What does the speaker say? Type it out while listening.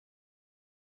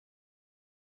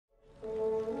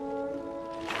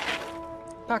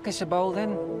Pack us a bowl,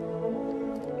 then.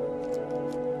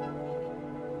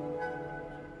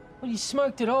 Well, you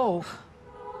smoked it all.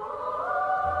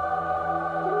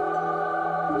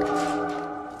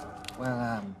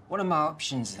 Well, what are my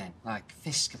options, then? Like,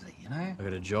 fiscally, you know? I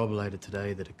got a job later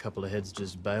today that a couple of heads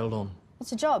just bailed on.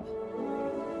 What's a job?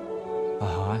 A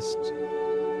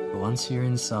heist. Once you're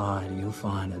inside, you'll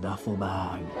find a duffel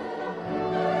bag.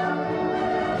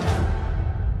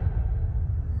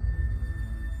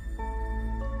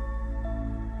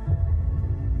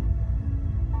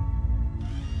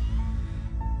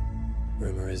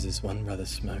 Rumor is this one brother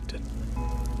smoked it.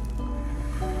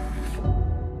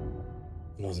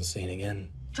 And wasn't seen again.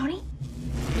 Johnny?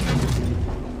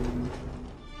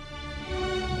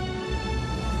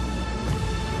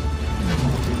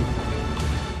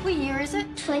 What year is it?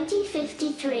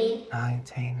 2053.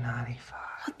 1995.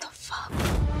 What the fuck?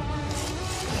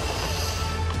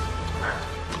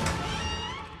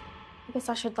 I guess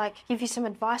I should, like, give you some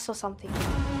advice or something.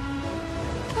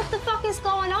 What the fuck is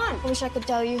going on? I wish I could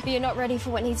tell you, but you're not ready for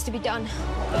what needs to be done.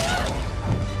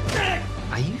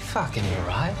 Are you fucking all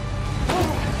right?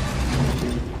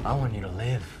 I want you to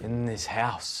live in this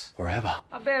house forever.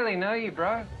 I barely know you,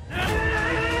 bro.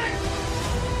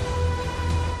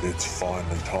 It's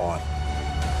finally time.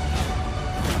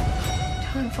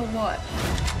 Time for what?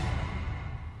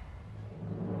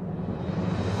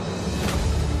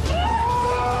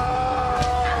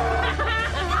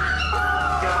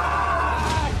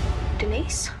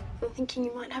 Denise, I'm thinking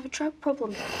you might have a drug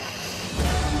problem.